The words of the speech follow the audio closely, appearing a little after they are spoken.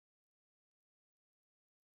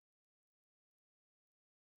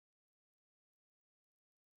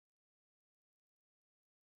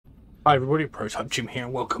Hi everybody, Prototype Jim here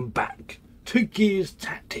and welcome back to Gears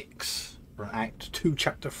Tactics. We're at Act 2,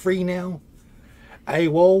 Chapter 3 now.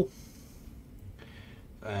 AWOL.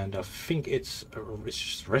 And I think it's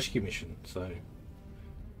just a rescue mission, so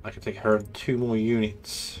I can take her and 2 more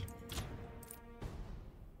units.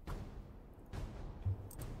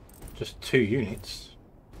 Just 2 units?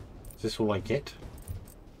 Is this all I get?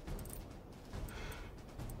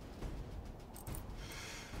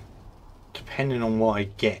 Depending on what I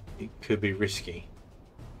get, it could be risky.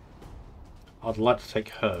 I'd like to take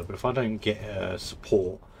her, but if I don't get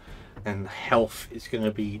support, then health is going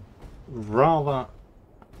to be rather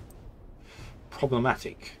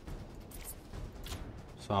problematic.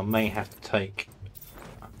 So I may have to take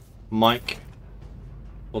Mike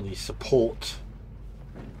for the support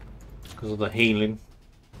because of the healing.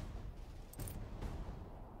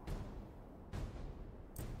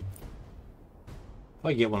 If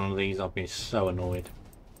I get one of these, I'll be so annoyed.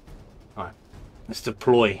 Alright, let's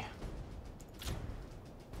deploy.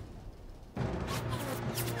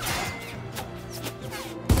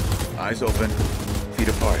 Eyes open, feet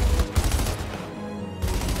apart.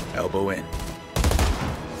 Elbow in.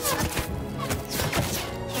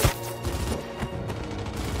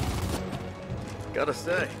 Gotta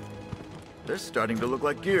say, they're starting to look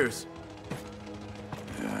like gears.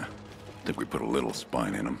 Yeah, think we put a little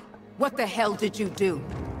spine in them. What the hell did you do?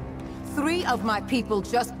 3 of my people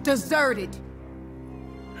just deserted.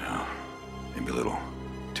 Yeah, maybe a little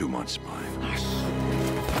too much spine.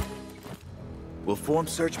 We'll form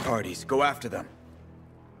search parties, go after them.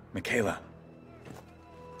 Michaela,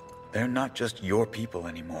 they're not just your people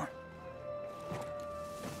anymore.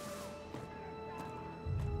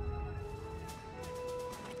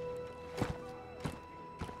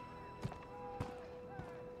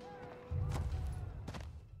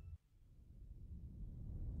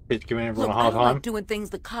 It's giving everyone Look, a hard I don't time. like doing things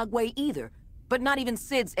the Cog way either, but not even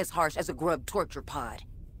Sid's as harsh as a grub torture pod.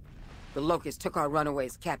 The Locusts took our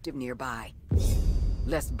runaways captive nearby.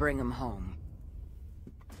 Let's bring them home.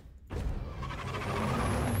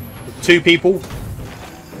 2 people.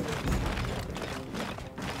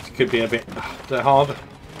 This could be a bit hard.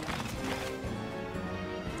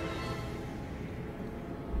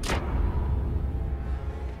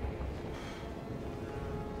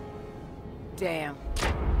 Damn.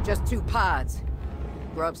 Just 2 pods.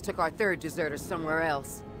 Grubs took our 3rd deserter somewhere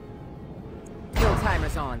else. Kill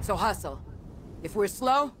timer's on, so hustle. If we're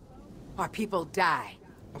slow, our people die.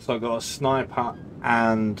 So I've got a sniper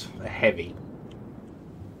and a heavy.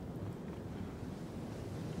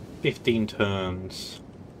 15 turns.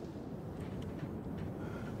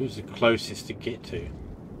 Who's the closest to get to?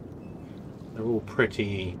 They're all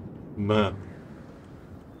pretty meh.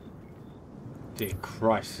 Dear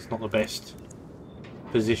Christ, it's not the best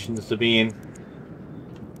positions to be in.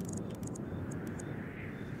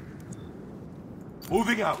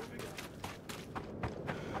 Moving out.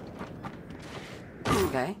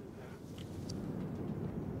 Okay.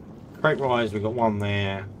 Crate wise, we've got one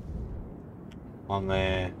there,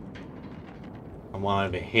 and one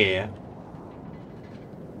over here.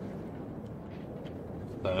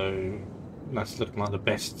 So that's looking like the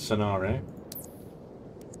best scenario.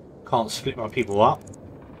 Can't split my people up.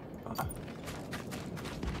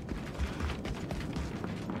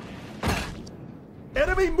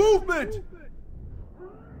 Enemy movement!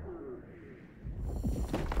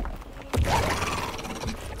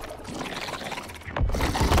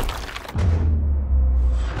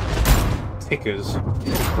 Tickers,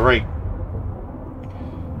 great.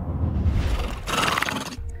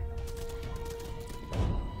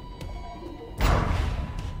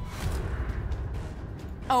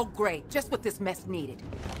 Oh, great. Just what this mess needed.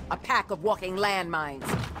 A pack of walking landmines.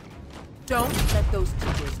 Don't let those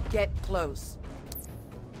tickers get close.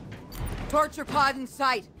 Torture pod in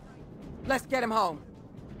sight. Let's get them home.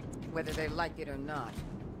 Whether they like it or not.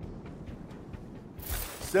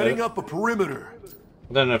 Setting up a perimeter.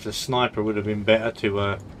 I don't know if the sniper would have been better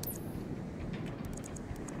to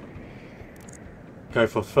go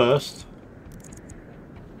for first.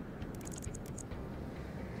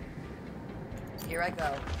 Here I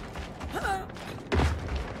go.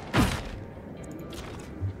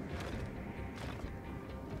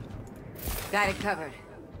 Got it covered.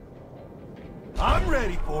 I'm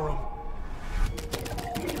ready for him.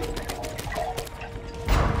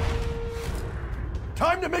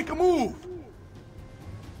 Time to make a move.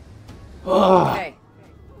 Okay.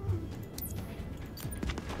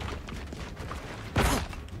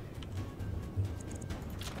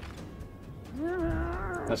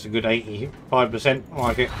 That's a good 85%. I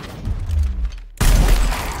like it.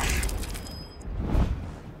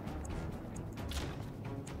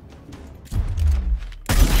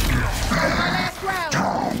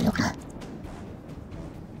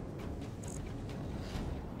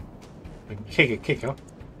 We can kick a kicker.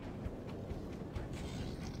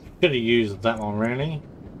 Could have used that one really.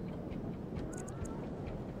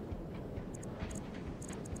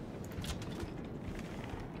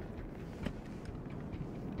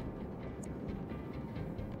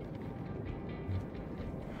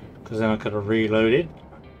 Because then I could have reloaded.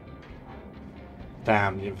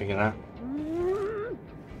 Damn, didn't think of that.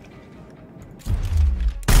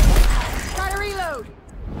 Gotta reload.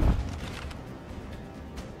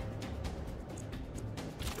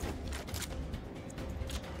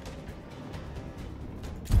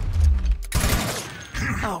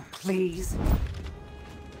 Oh, please.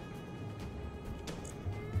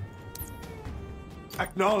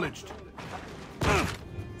 Acknowledged.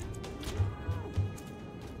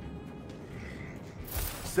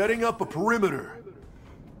 Setting up a perimeter.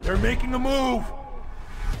 They're making a move.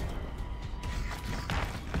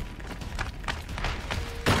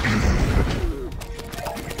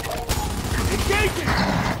 Engaging!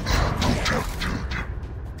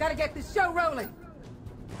 Gotta get this show rolling.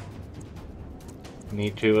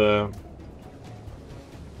 Need to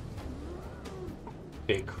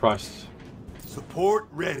Big Christ. Support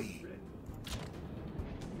ready.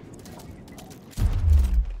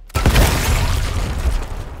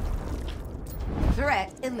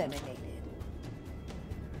 Threat eliminated.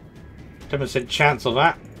 10% chance of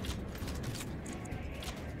that.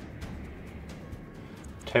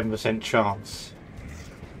 10% chance.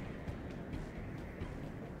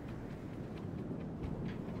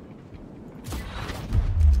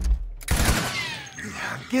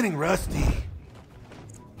 I'm getting rusty.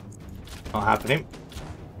 Not happening.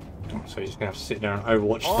 So he's gonna have to sit there and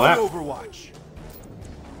overwatch On that. Overwatch.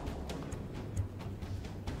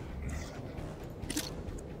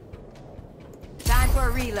 Time for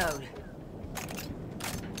a reload.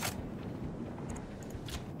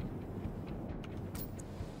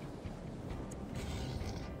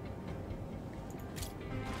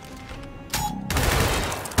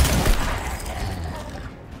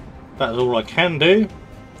 That's all I can do.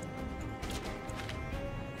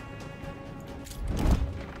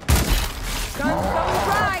 Guns going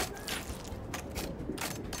dry.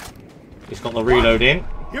 He's got the reload in.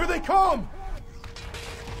 Here they come.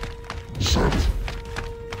 Nice.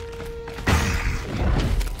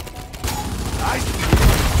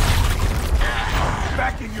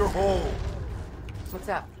 Back in your hole. What's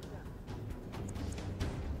up?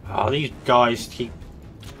 Oh, these guys keep.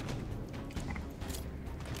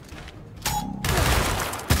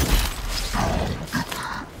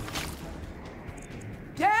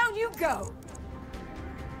 Down you go.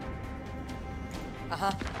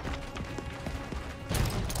 Uh-huh.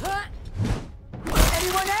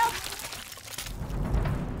 Anyone else?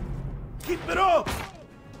 Keep it up.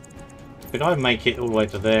 Could I make it all the way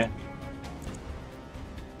to there?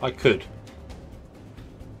 I could.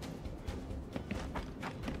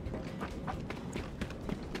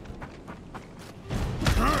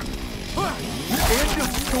 End of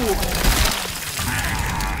story.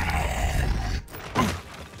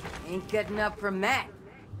 Ain't getting up from that.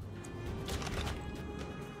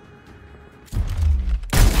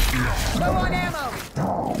 Low on ammo.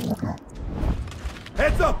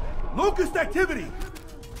 Heads up. Locust activity.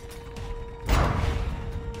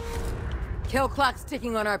 Kill clock's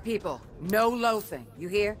ticking on our people. No loafing. You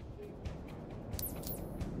hear?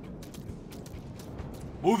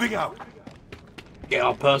 Moving out. Get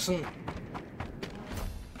our person.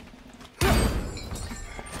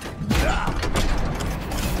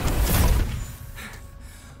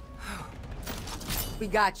 We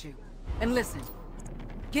got you. And listen,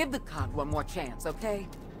 give the cog one more chance, okay?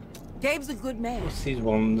 Gabe's a good man. What's these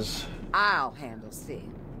ones? I'll handle Sid.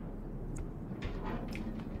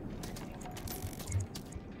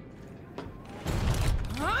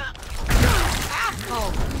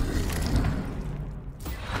 Asshole!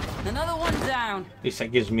 Another one down. At least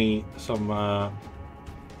that gives me some more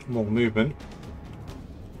movement.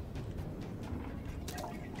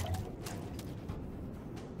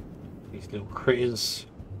 These little critters.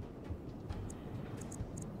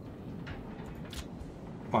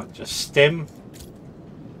 Might just stem.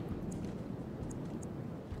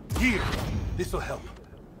 Here. This'll help.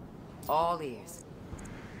 All ears.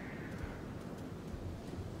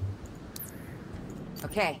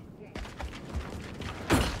 Okay.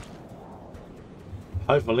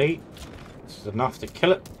 Hopefully, this is enough to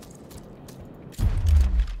kill it.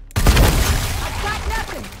 I've got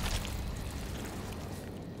nothing.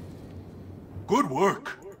 Good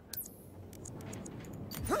work.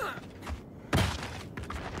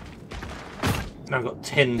 Now I've got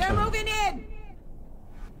 10 They're to... moving in.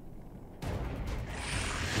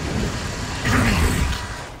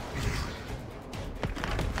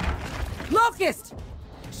 Fist!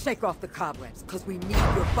 Shake off the cobwebs, because we need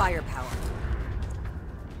your firepower.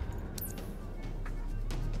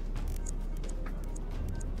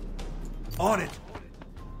 On it!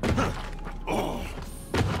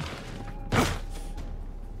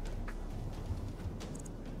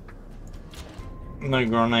 No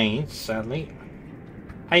grenades, sadly.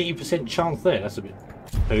 80% chance there. That's a bit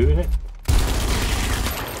poo, isn't it?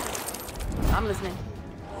 I'm listening.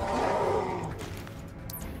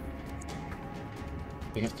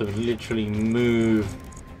 We have to literally move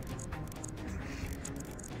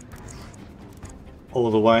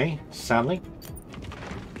all the way, sadly.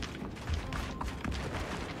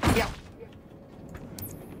 Yep.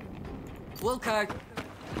 Wilco.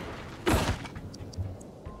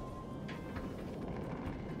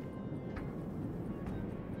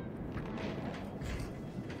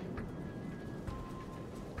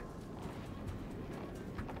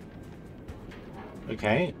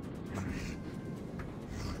 Okay.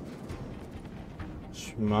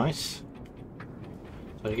 Nice.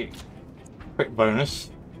 So you get quick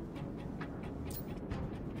bonus.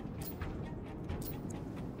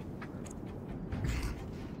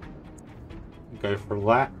 Go for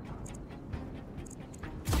that.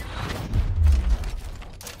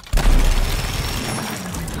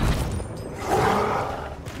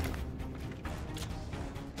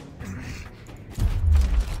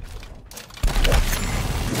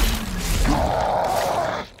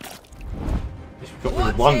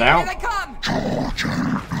 One down. Here they come.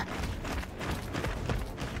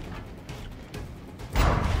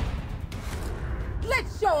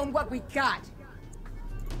 Let's show them what we got.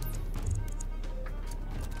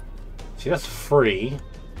 See, that's free.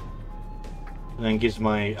 And then gives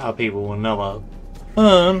my people another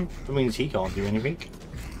turn. That means he can't do anything.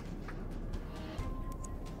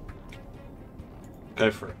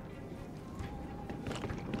 Go for it.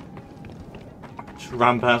 Just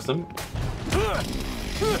run past them.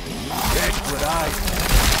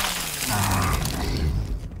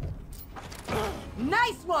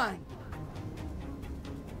 Nice one.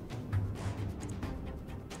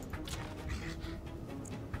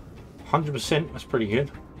 %. That's pretty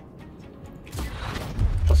good.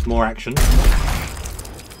 Plus more action. Down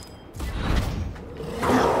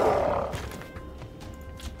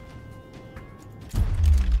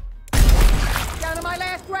to my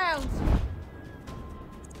last rounds.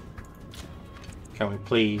 Can we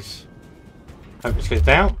please hope this goes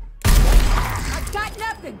down? I got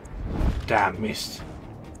nothing. Damn, missed.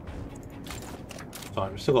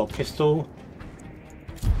 Sorry, we've still got a pistol.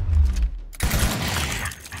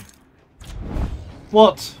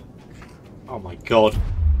 What? Oh my god.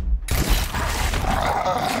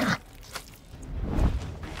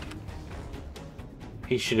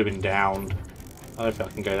 He should have been downed. I don't think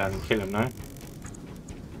I can go down and kill him now.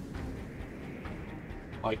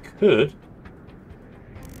 I could.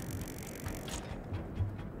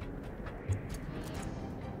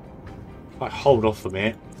 If I hold off a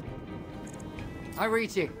minute. I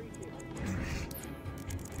reach you.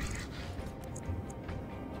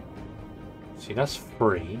 See, that's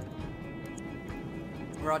free.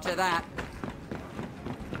 Roger that.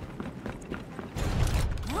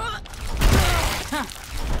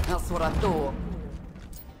 That's what I thought.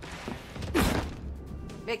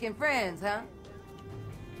 Making friends, huh?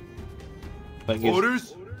 That gives...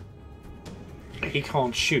 Orders? He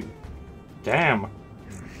can't shoot. Damn.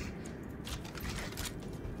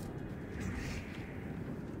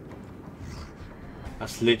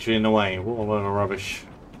 That's literally in the way. What a load of rubbish.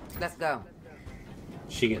 Let's go.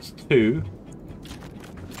 She gets 2.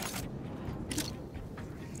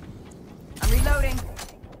 I'm reloading.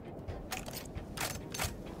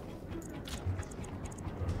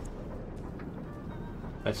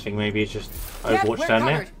 Best thing maybe is just Yep, Overwatch we're down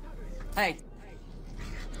covered. there. Hey,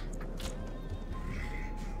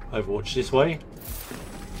 Overwatch this way.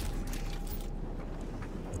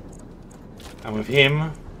 And with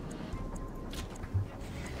him,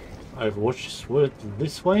 Overwatch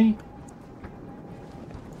this way.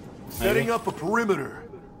 Setting up a perimeter.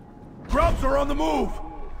 Grubs are on the move!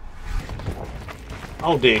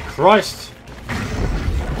 Oh dear Christ!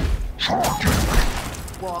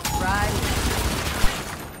 walk right.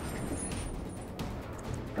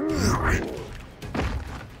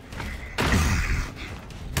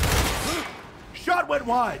 Shot went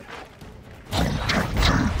wide!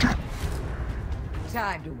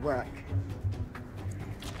 Time to work.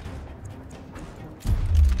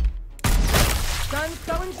 Sun's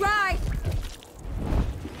going dry.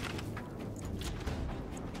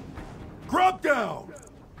 Grub down!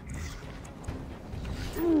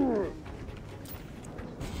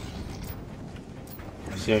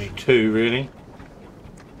 It's the only two, really.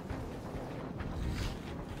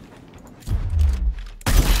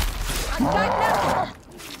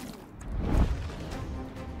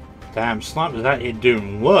 Damn, snipers out here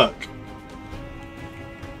doing work.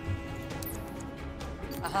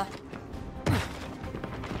 Uh-huh.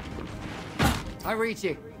 I reach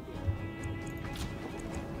you.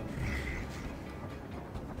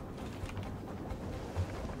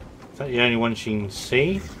 Is that the only one she can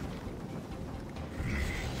see?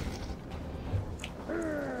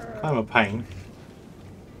 I'm a pain.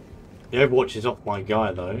 The Overwatch is off my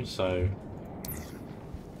guy though, so...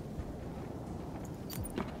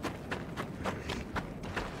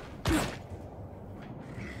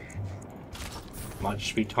 Might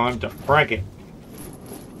just be time to frag it.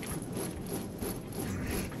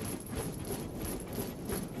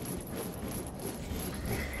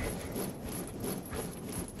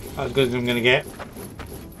 As good as I'm gonna get.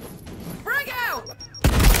 Frag out!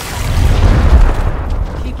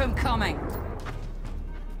 Keep him coming.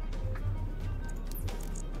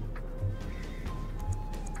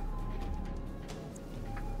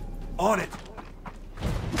 On it.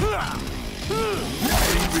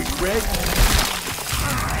 Any regret?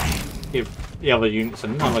 Give the other units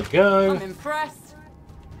another go. I'm impressed.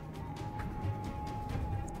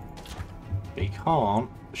 But you can't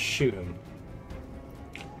shoot them.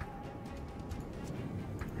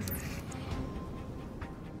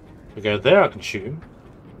 If we go there, I can shoot him.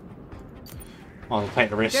 I'll take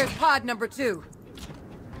the risk. There's pod number 2.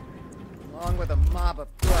 Along with a mob of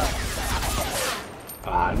grubs.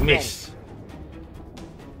 Ah, I missed.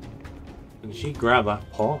 Did she grab that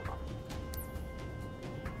pot?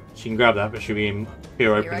 She can grab that, but she'll be in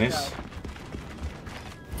pure openness.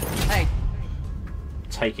 Hey.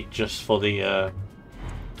 Take it just for the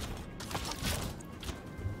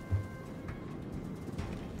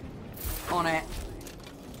On it.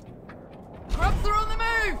 Grubs are on the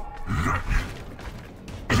move!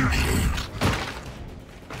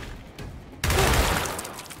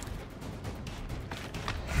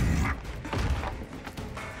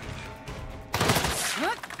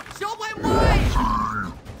 Shot went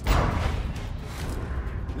wide!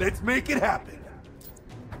 Let's make it happen.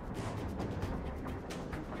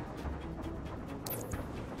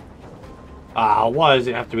 ah, why does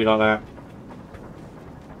it have to be like that?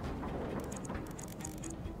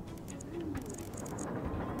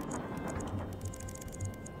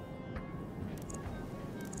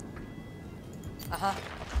 Uh-huh.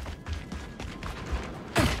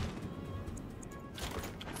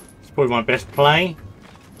 It's probably my best play.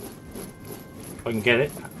 If I can get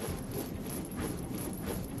it.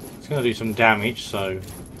 It's going to do some damage, so...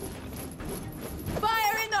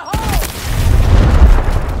 Fire in the hole!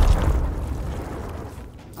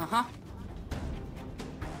 Uh-huh.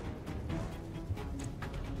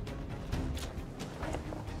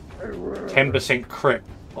 %10 crit.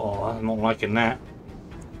 Oh, I'm not liking that.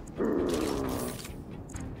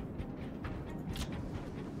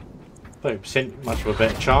 %, much of a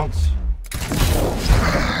better chance.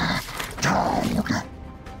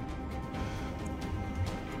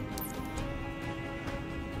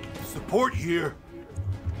 Support here.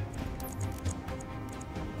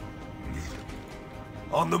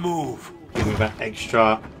 On the move. Give me that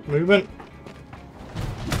extra movement.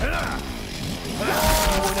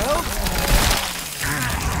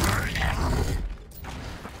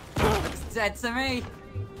 Looks dead to me.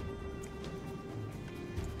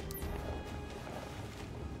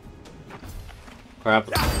 Grab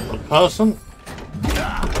the person.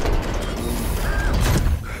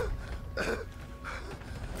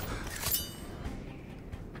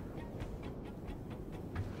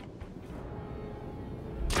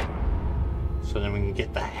 So then we can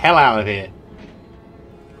get the hell out of here.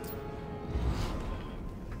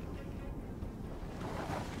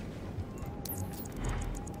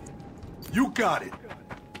 You got it.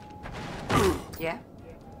 Yeah?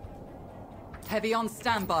 Heavy on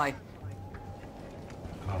standby.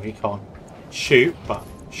 Oh, he can't shoot, but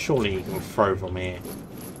surely he can throw from here.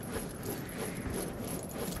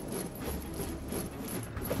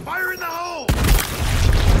 Fire in the hole!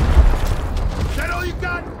 Is that all you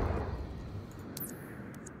got?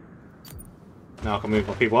 Now I can move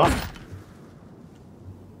my people up.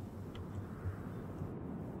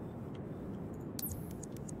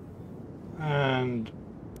 And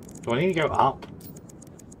do I need to go up?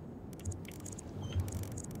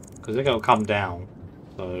 Because they're going to come down.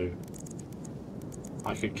 So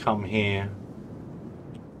I could come here.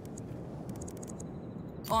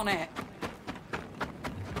 On it.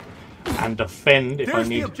 And defend if There's I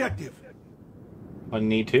need. the objective. I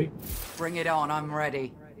need to. Bring it on, I'm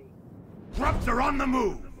ready. Grubs are on the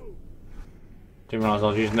move! Didn't realise I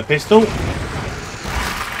was using the pistol.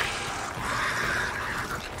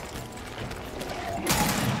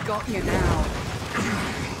 Got you now.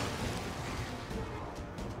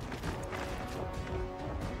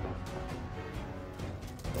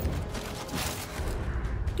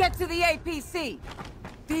 Get to the APC.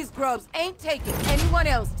 These grubs ain't taking anyone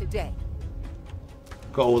else today.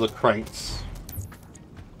 Got all the crates.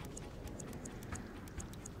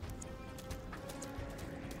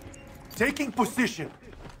 Taking position.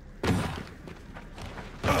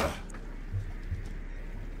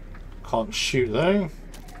 Can't shoot though.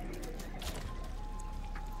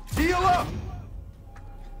 Heal up!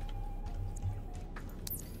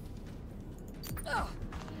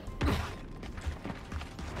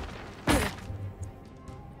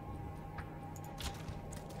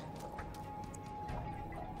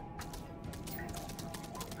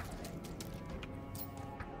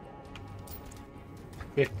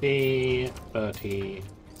 $50, $30.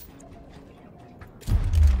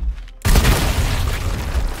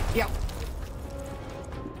 Yep.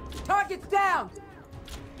 Target's down.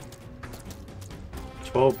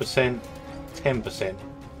 12%, 10%.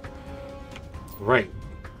 Great.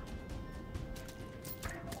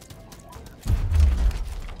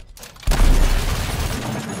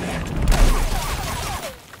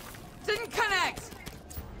 Didn't connect.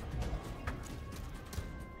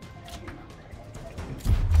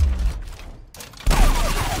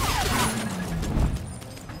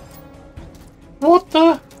 What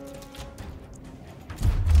the?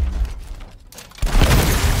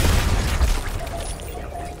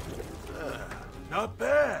 Not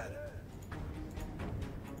bad.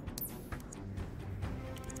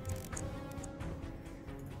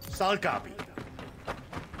 Solid copy.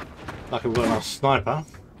 Like we've got our sniper.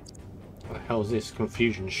 What the hell is this?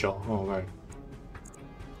 Confusion shot. Oh, right.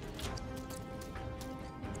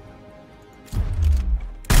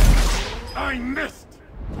 I missed!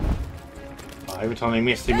 Every time they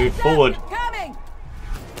miss, they move forward. Coming.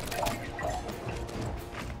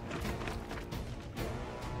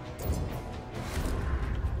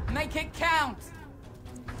 Make it count.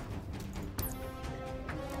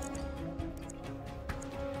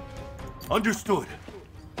 Understood.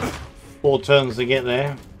 4 turns to get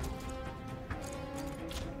there.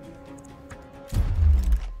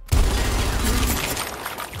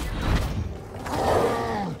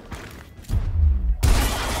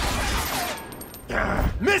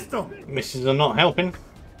 Missed him! Misses are not helping.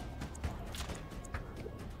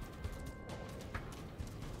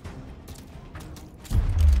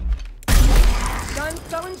 Gun's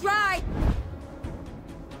going dry.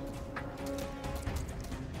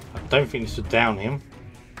 I don't think this would down him.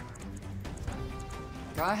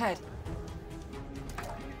 Go ahead.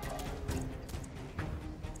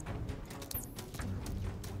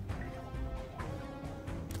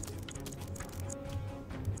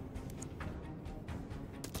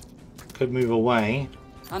 Could move away.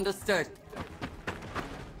 Understood.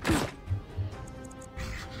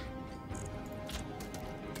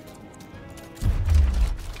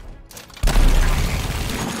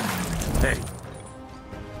 Hey,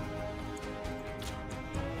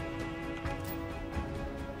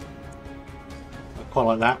 I quite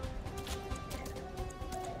like that.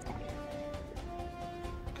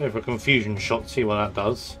 Go for a confusion shot, see what that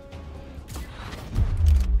does.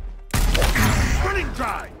 Running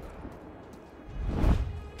dry!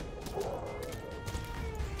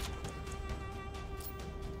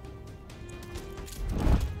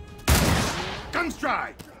 Guns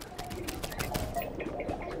dry!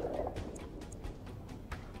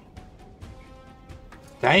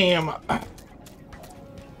 Damn!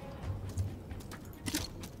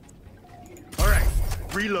 Alright,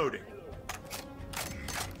 reloading.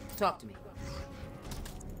 Talk to me.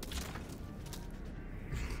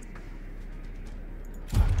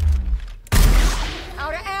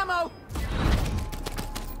 Out of ammo.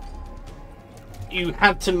 You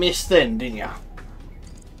had to miss then, didn't you?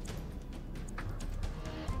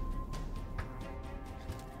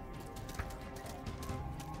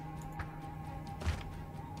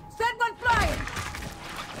 Send one flying.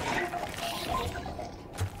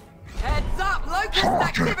 Heads up, locust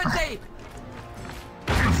activity.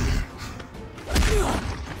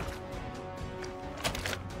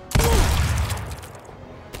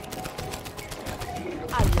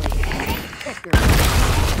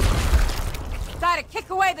 Gotta kick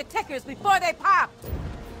away the tickers before they pop!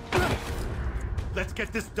 Let's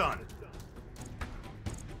get this done.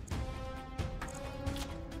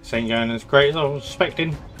 This ain't going as great as I was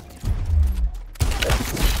expecting.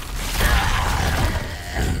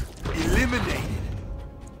 Eliminated.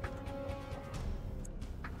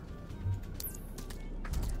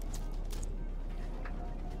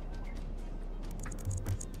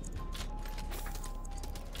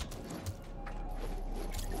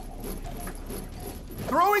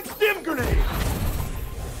 Throwing stim grenade!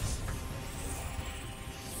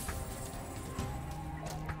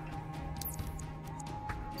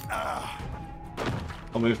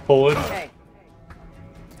 I'll move forward. Okay.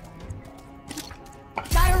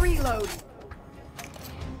 Gotta reload.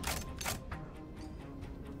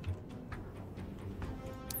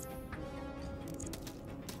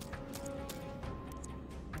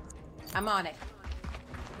 I'm on it.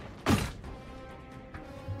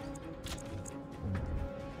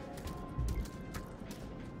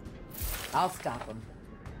 I'll stop him.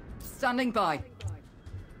 Standing by.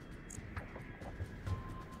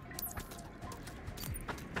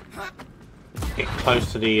 Get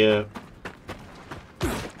close to the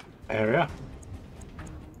area.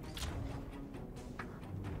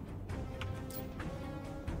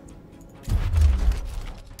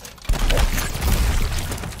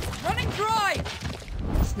 Running dry!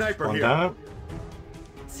 Sniper One here. down.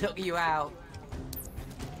 Took you out.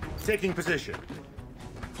 Taking position.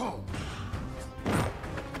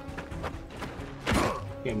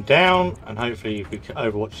 Get him down, and hopefully we can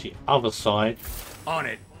overwatch the other side. On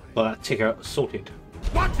it. But that ticker sorted.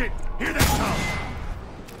 Watch it! Here they come!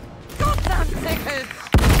 Goddamn tickers!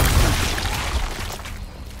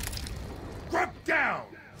 Grub down!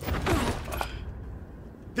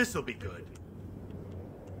 This'll be good.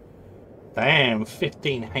 Damn,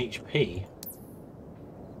 15 HP.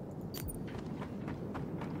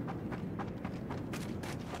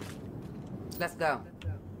 Let's go.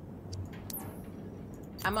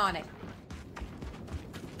 I'm on it.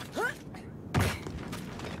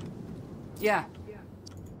 Yeah.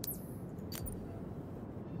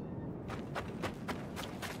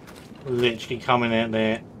 Literally coming out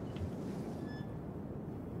there.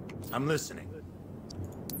 I'm listening.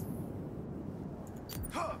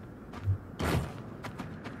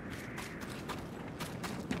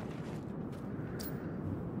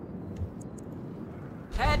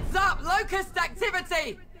 Heads up! Locust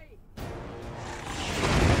activity!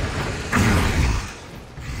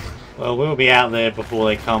 Well, we'll be out there before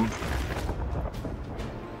they come.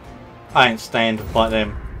 I ain't staying to fight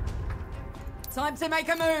them. Time to make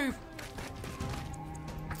a move!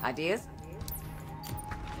 Ideas?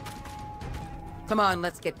 Come on,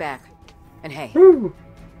 let's get back. And hey,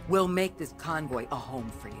 we'll make this convoy a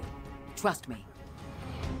home for you. Trust me.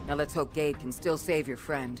 Now let's hope Gade can still save your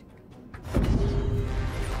friend.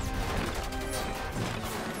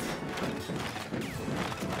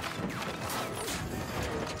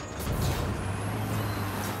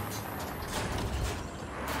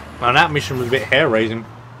 Now that mission was a bit hair-raising.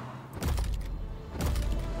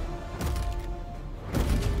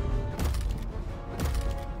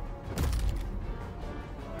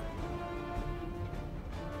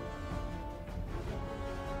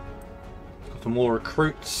 Got some more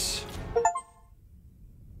recruits.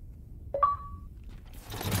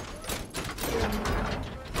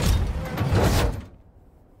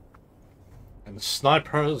 And the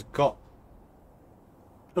sniper has got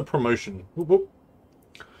a promotion. Whoop, whoop.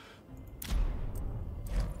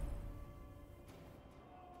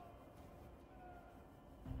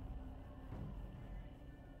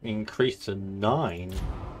 Increased to 9.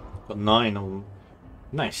 Got 9 on.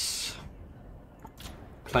 Nice.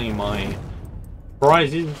 Playing my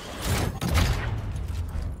prizes.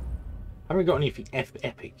 Haven't got anything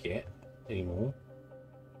epic yet anymore.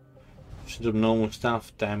 Just some normal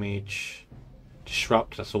stuff. Damage.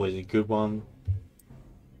 Disrupt, that's always a good one.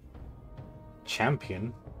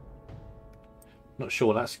 Champion. Not sure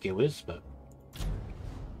what that skill is, but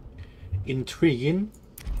intriguing.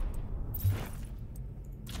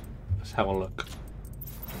 Let's have a look.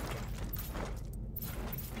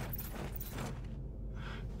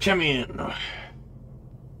 Champion.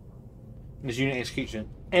 This unit execution.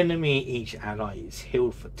 Enemy each ally is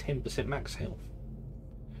healed for 10% max health.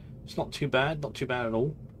 It's not too bad, not too bad at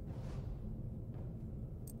all.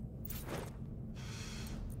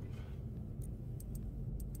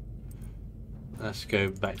 Let's go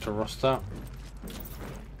back to roster.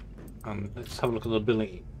 And let's have a look at the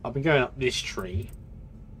ability. I've been going up this tree,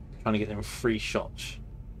 trying to get them 3 shots.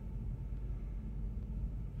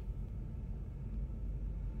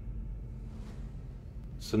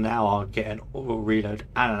 So now I'll get an auto reload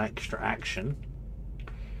and an extra action,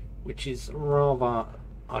 which is rather,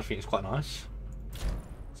 I think it's quite nice.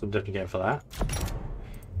 So I'm definitely going for that.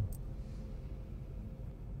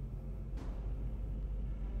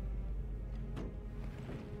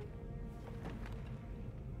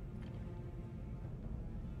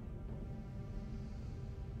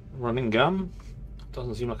 Running gun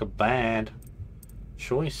doesn't seem like a bad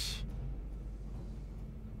choice.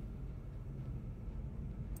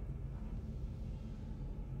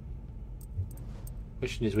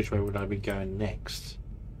 Question is, which way would I be going next?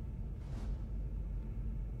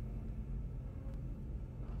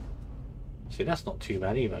 See, that's not too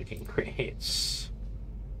bad either, getting crit hits.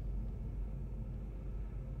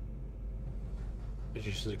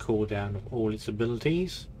 Reduces the cooldown of all its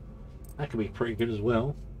abilities. That could be pretty good as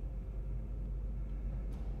well.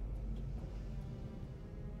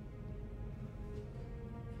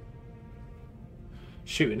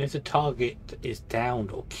 Shoot, and if the target is downed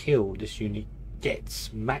or killed, this unit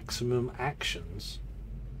gets maximum actions.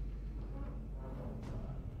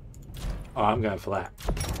 Oh, I'm going for that.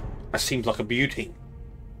 That seems like a beauty.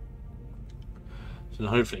 So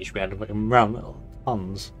hopefully you should be able to make them run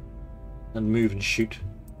tons and move and shoot.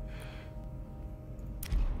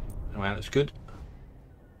 Oh, that looks good.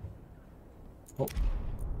 Oh.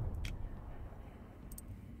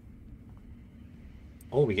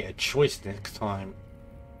 Oh, we get a choice next time.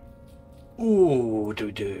 Ooh,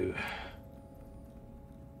 do.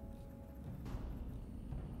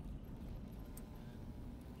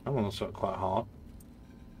 That one looks like quite hard.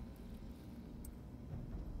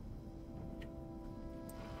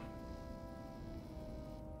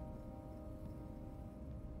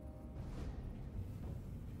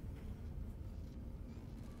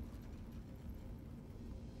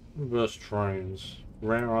 Reverse drones.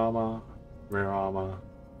 Rare armor.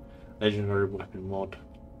 Legendary weapon mod.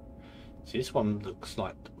 See, this one looks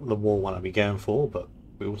like the war one I'll be going for, but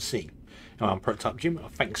we will see. I'm Prototype Jim.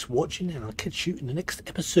 Thanks for watching, and I'll catch you in the next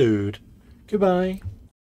episode. Goodbye.